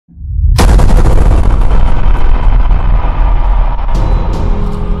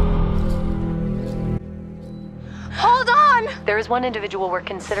is one individual we're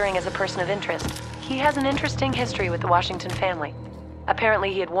considering as a person of interest. He has an interesting history with the Washington family.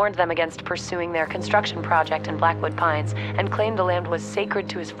 Apparently, he had warned them against pursuing their construction project in Blackwood Pines and claimed the land was sacred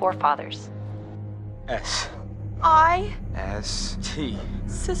to his forefathers. S-I-S-T.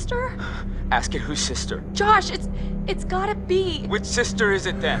 Sister? Ask it whose sister. Josh, it's gotta be. Which sister is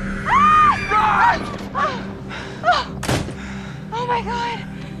it then? Run! Oh my God.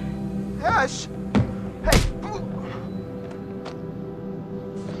 Ash! Hey!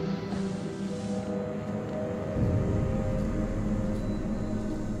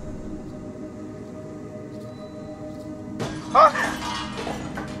 Huh?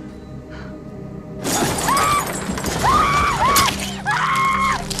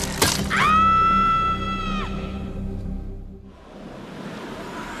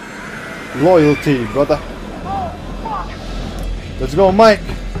 Loyalty, brother. Oh, fuck! Let's go, Mike.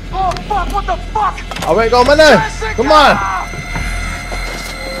 Oh, fuck! What the fuck? All right, go, man. Jessica! Come on.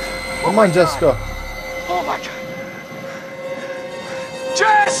 Come on, Jessica. Oh my God!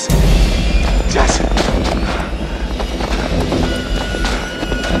 Jess! Jess!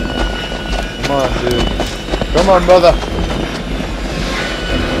 Come on, dude. Come on, brother.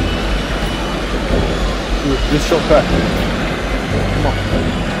 Dude, this shortcut. Come on.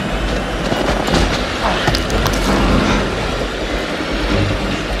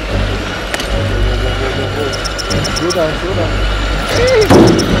 Slow down, slow down.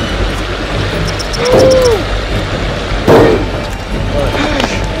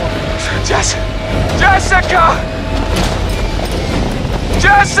 Jess! Jessica!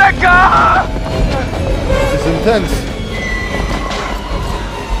 Jessica! This is intense.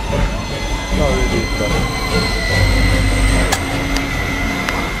 Not really, but...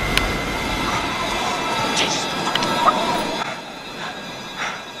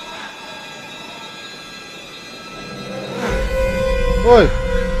 Oi!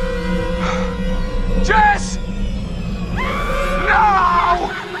 Jess! No!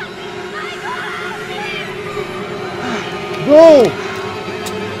 Go!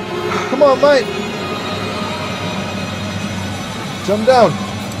 Come on, mate! Jump down!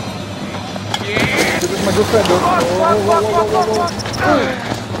 This is my good friend, though.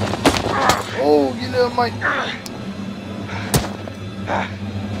 Oh, you little mate!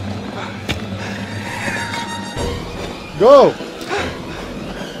 Go!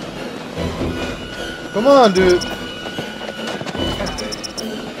 Come on, dude!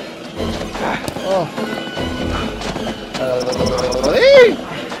 Oh.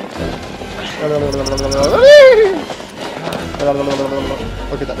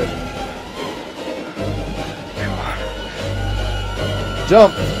 Okay, that did.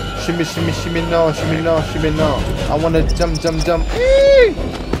 Jump! Shimmy, shimmy, shimmy, no, shimmy, no, shimmy, no. I wanna jump, jump, jump.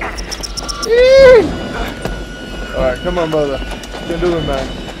 Alright, come on, brother. You can do it, man.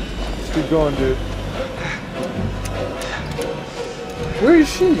 Just keep going, dude. Where is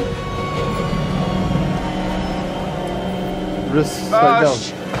she? Wrists like down.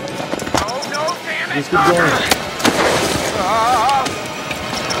 Oh, no, damn it! Just keep going.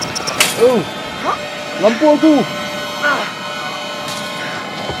 Oh! Lampu aku!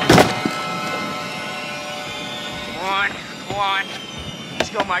 Come on.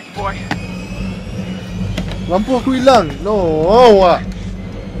 Let's go, Mike boy. Lampu aku hilang. No. Oh,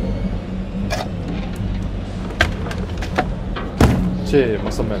 Che,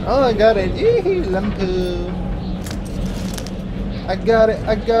 muscle man. Oh, I got it. Eehee, lampu. I got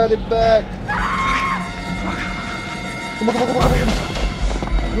it back. Come on, come on, come on, come on.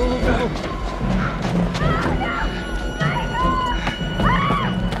 Go, go, go, go.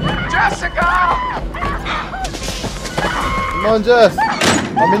 Jessica! Come on, Jess.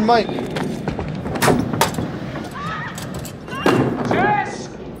 I'm in Mike. Jess!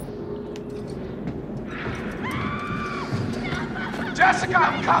 Jessica,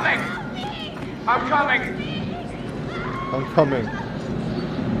 I'm coming! I'm coming! I'm coming.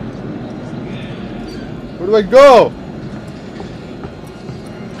 Where do I go?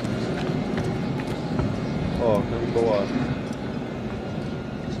 Oh, can we go on?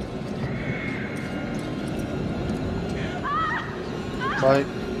 Mike.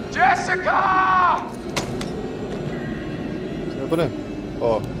 Jessica! Apa ni?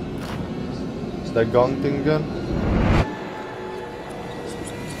 Oh. Is that gong thing again?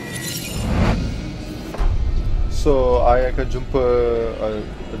 So I akan jumpa a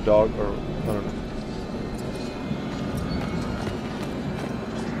dog or I don't know.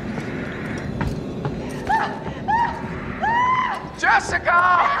 Jessica!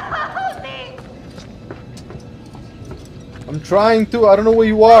 Help me! I'm trying to. I don't know where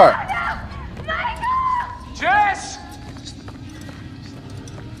you are. Jess!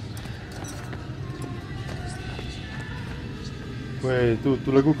 Weh, tu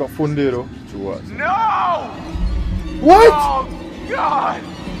lagu kat phone dia tu. Cuak. No! What? Oh, God!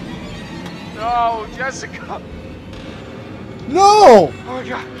 No, Jessica! No! Oh, my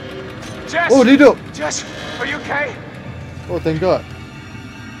God. Jess! Oh, dia hidup. Jess, are you okay? Oh, thank God.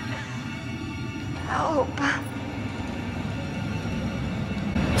 Help.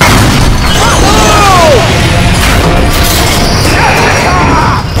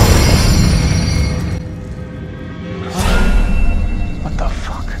 What the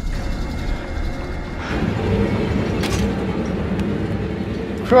fuck?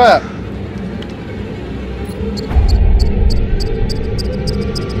 Crap.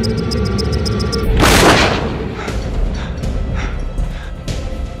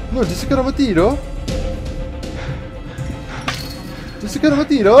 No, Jessica dah mati dah. Jessica dah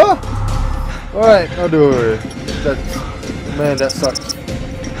mati dah. Alright, aduh. Man, that sucks.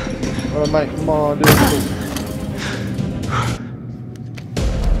 Alright, mate, come on, do it.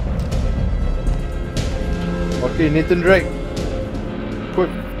 Okay, Nathan Drake.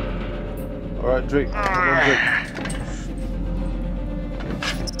 Quick. Alright, Drake. Come on, Drake.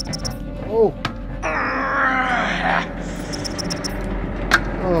 Oh.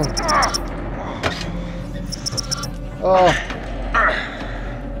 Oh. Oh.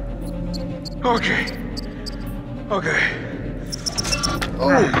 Okay. Okay.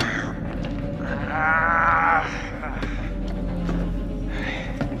 Oh.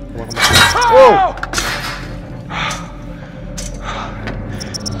 Oh.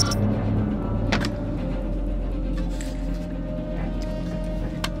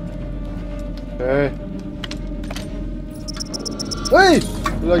 Okay. Hey!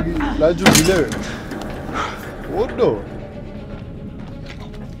 Laju gila. What the?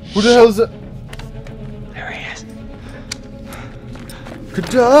 Who the hell is that? There he is.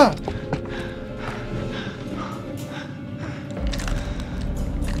 Kedah!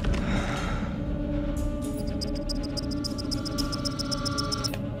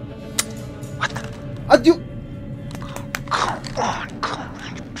 What the? Adieu! Come on,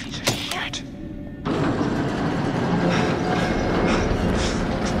 you piece of shit.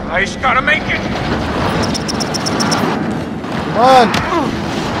 I just gotta make it. Come on!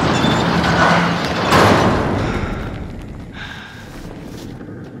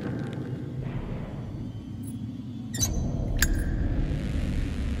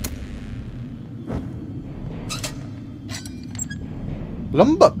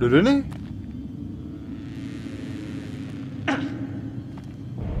 Lembab dia ni.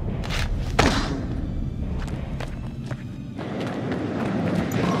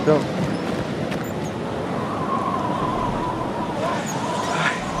 Go.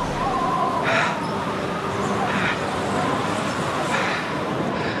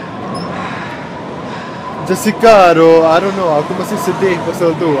 Jessica tu, I don't know, aku masih sedih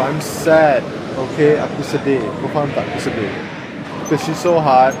pasal tu. I'm sad. Okay, aku sedih. Kau faham tak? Aku sedih. Because she's so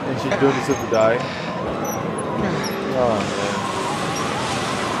hot and she don't deserve to die. Oh man.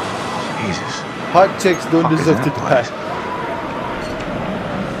 Jesus. Hot chicks don't Fuck is deserve to that die. place?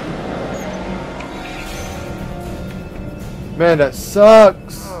 Man, that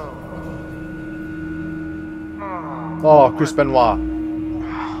sucks. Oh, Chris Benoit.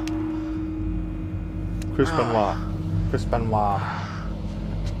 Chris Benoit. Chris Benoit.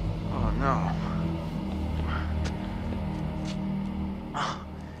 Oh no.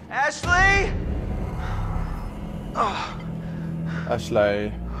 Ashley! Oh.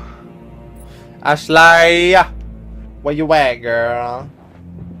 Ashley. Ashley! Where you at, girl?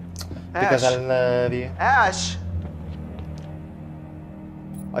 Because I Ash. love you. Ash!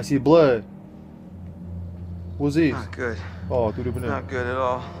 I see blood. What's this? Not good. Oh, tu dia benar. Not good at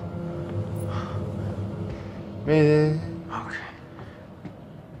all. Man. Okay.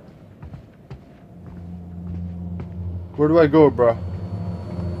 Where do I go, bro?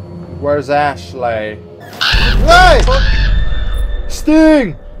 Where's Ashley? Hey!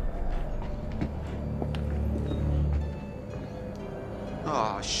 Sting!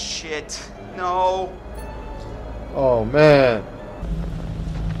 Oh shit. No. Oh man.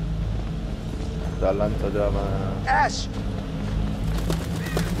 Jalan saja, man. Ash!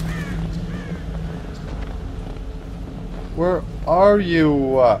 Where are you?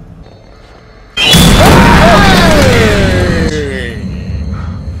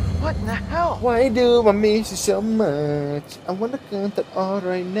 What in the hell? Why do I miss you so much? I wanna count that all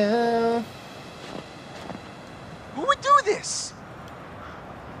right now. Who would do this?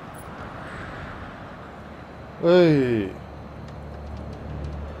 Hey.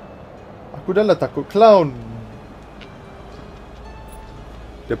 Aku dah lah takut clown.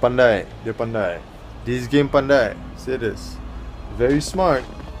 Dia pandai. This game pandai. Serious. very smart,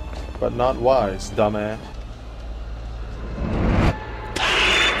 but not wise, dumbass.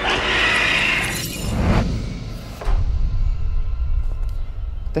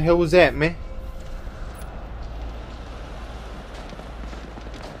 What the hell was that, man?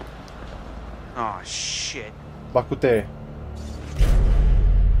 Oh, shit. Bakute.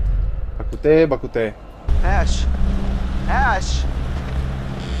 Bakute, bakute. Ash. Ash.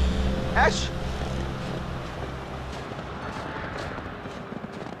 Ash.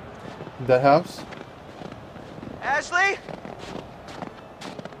 That house? Ashley?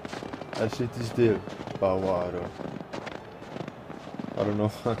 Ashley tisdil. Bawaro. I don't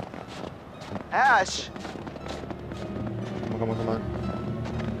know. Ash. Come on, come on.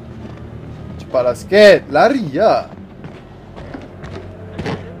 Cepat lah sikit. Lari ya.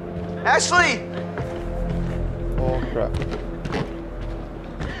 Ashley! Oh crap.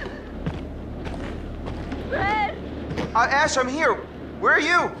 Red! Ash, I'm here. Where are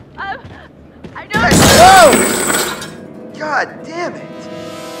you? I don't. Oh! God damn it.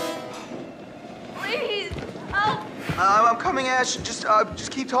 Please help, I'm coming, Ash. Just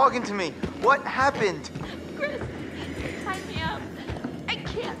keep talking to me. What happened? Chris. Tie me up. I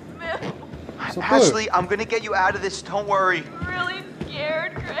can't move. So good. Ashley, I'm gonna get you out of this. Don't worry. I'm really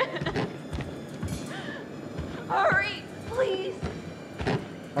scared, Chris. Hurry, please.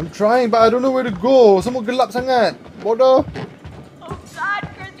 I'm trying, but I don't know where to go. Semua gelap sangat. Bodoh. Oh God,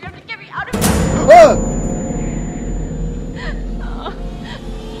 Chris, you have to get me out of here. Ah!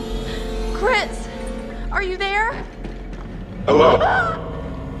 Chris, are you there? Hello,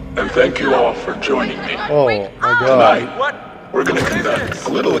 and thank you all for joining me. Oh Wake my up. god. Tonight, What? we're going to conduct a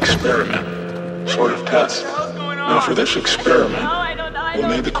little experiment, sort of test. What's going on? Now, for this experiment, No, I don't know. I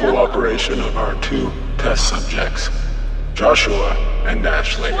we'll don't need the know. cooperation of our two test subjects, Joshua and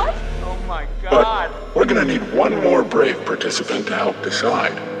Ashley. What? Oh my But God. we're going to need one more brave participant to help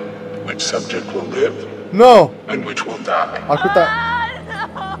decide which subject will live No. and which will die. Aku tak. No.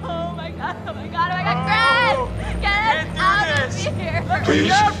 Oh my God. Oh my God. Oh my God. Chris, get us Can't do out this. of here. Please,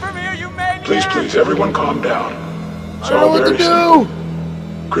 Get from here, you maniac! please, everyone calm down. It's I don't know all what to very simple.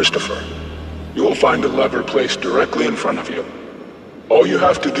 do. Christopher, you will find a lever placed directly in front of you. All you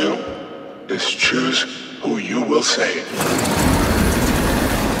have to do is choose who you will save.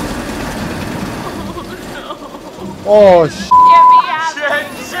 Oh sh. Get me out.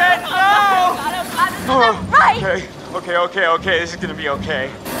 Shit, no! Oh God. This isn't right. Okay, this is gonna be okay.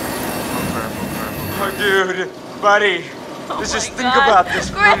 Oh, dude, buddy, let's just think about this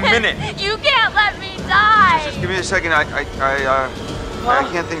for a Chris, minute. You can't let me die. Just give me a second. I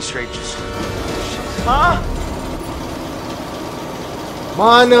can't think straight. Just. Huh?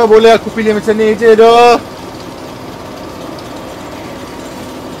 Mana boleh aku pilih macam ni je doh.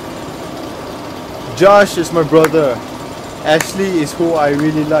 Josh is my brother. Ashley is who I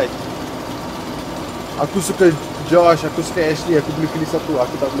really like. Aku suka Josh, aku suka Ashley, aku boleh pilih satu.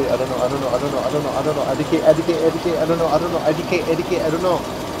 Aku tak boleh. I don't know. Educate. I don't know. Educate. I don't know.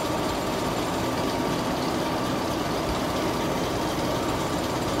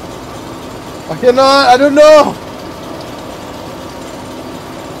 I cannot. I don't know.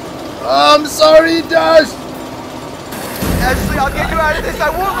 I'm sorry, Josh. Ashley, I'll get you out of this. I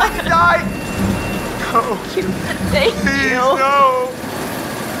won't let you die. No, Thank please, you. no.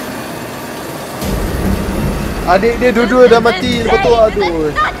 Adik dia dua-dua dah mati. Lepas tu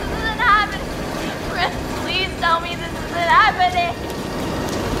aduh. This isn't happening. Chris, please tell me this isn't happening.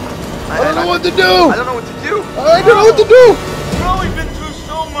 I don't know what to do. I don't know what to do. I don't know what to do. We've only been through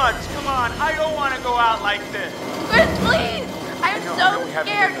so much. Come on, I don't want to go out like this. Chris, please. I'm I know so we haven't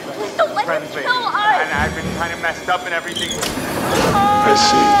scared. been the Please best don't let him friends lately, kill us. and I've been kind of messed up and everything. I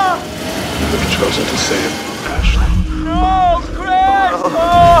see. You've chosen to save Ashley. No, Chris! No!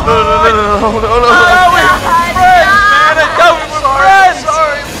 No. How we were friends, man! I thought we were friends!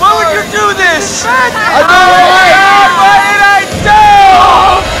 Sorry. Why would you do this? I don't know why. What did I do?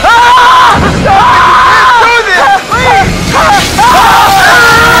 Stop! Do this, please!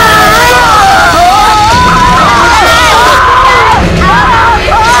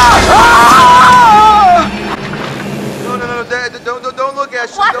 No, Dad, don't look,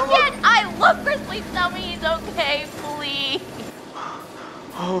 Ashley. Why Don't look. can't I look? Chris, please tell me he's okay, please.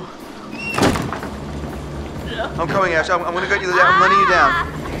 I'm coming, Ash. I'm gonna get you down. I'm letting you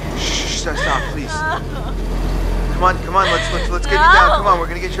down. Shh, stop, please. Come on. Let's get you down. Come on, we're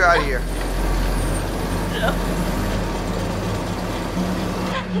gonna get you out of here.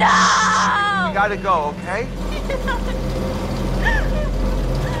 No! You gotta go, okay?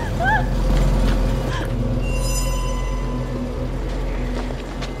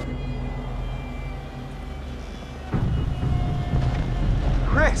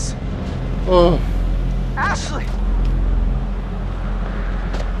 Chris! Oh, Ashley!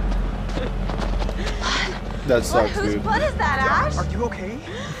 that sucks, Whose dude. foot is that, Ash? Are you okay?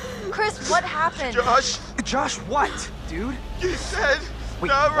 Chris, what happened? Josh, Josh, what, dude? you said Wait,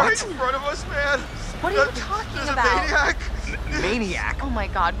 not right what? in front of us, man. What are you talking There's about? a maniac. Maniac? Oh my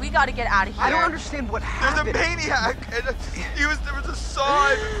god, we gotta get out of here. I don't understand what There's a happened. maniac, and there was a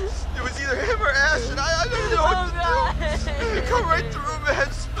sign. It was either him or Ash, and I didn't know what to do. It come right through,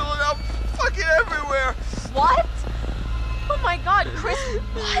 man, spilling out fucking everywhere. What? Oh my god, Chris,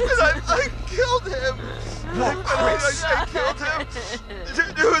 what? And I killed him. I killed him.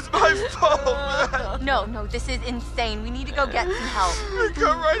 It was my fault, man. No, this is insane. We need to go get some help. It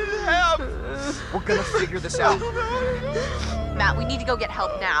cut right in half. We're gonna figure this out. Matt, we need to go get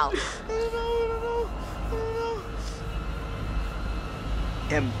help now.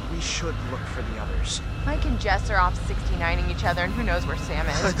 Em, we should look for the others. Mike and Jess are off 69ing each other, and who knows where Sam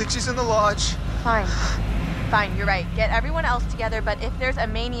I is. think she's in the lodge. Fine, you're right. Get everyone else together, but if there's a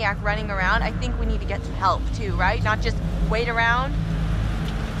maniac running around, I think we need to get some help too, right? Not just wait around.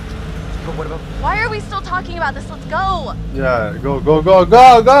 But what about... Why are we still talking about this? Let's go! Ya, go!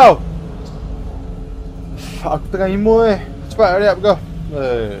 Aku tengah emo Cepat, hurry up, go.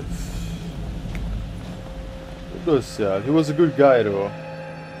 Bodoh sial. He was a good guy though.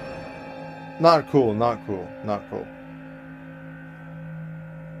 Not cool.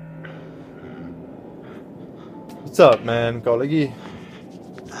 What's up, man? Kau lagi?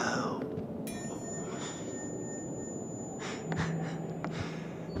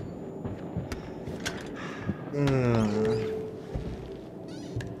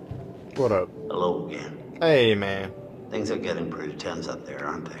 What up? Hello again. Hey, man. Things are getting pretty tense up there,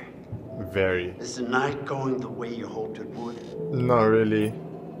 aren't they? Very. Is the night going the way you hoped it would? Not really.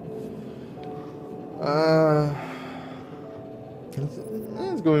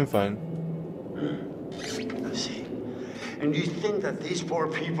 It's going fine. I see. And you think that these poor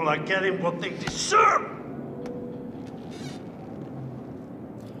people are getting what they deserve?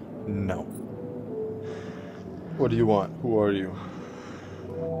 No. What do you want? Who are you?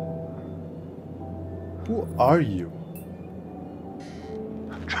 Who are you?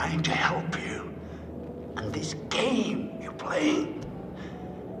 I'm trying to help you. And this game you're playing,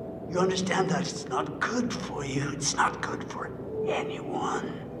 you understand that it's not good for you. It's not good for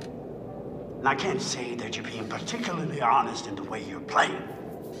anyone. And I can't say that you're being particularly honest in the way you're playing.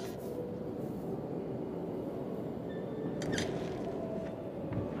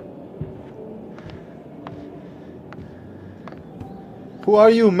 Who are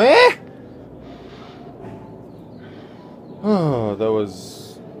you, man? Oh, that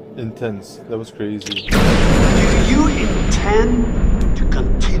was intense. That was crazy. Do you intend to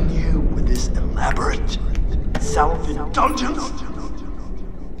continue with this elaborate self-indulgence?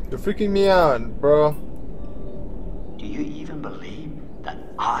 You're freaking me out, bro. Do you even believe that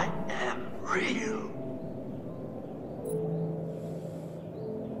I am real?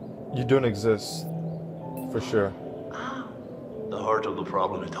 You don't exist. For sure. The heart of the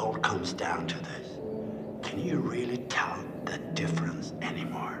problem, it all comes down to this. Can you really tell the difference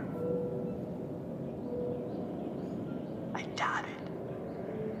anymore? I doubt it.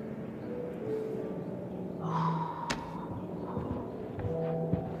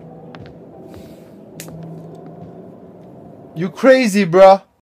 You crazy, bruh.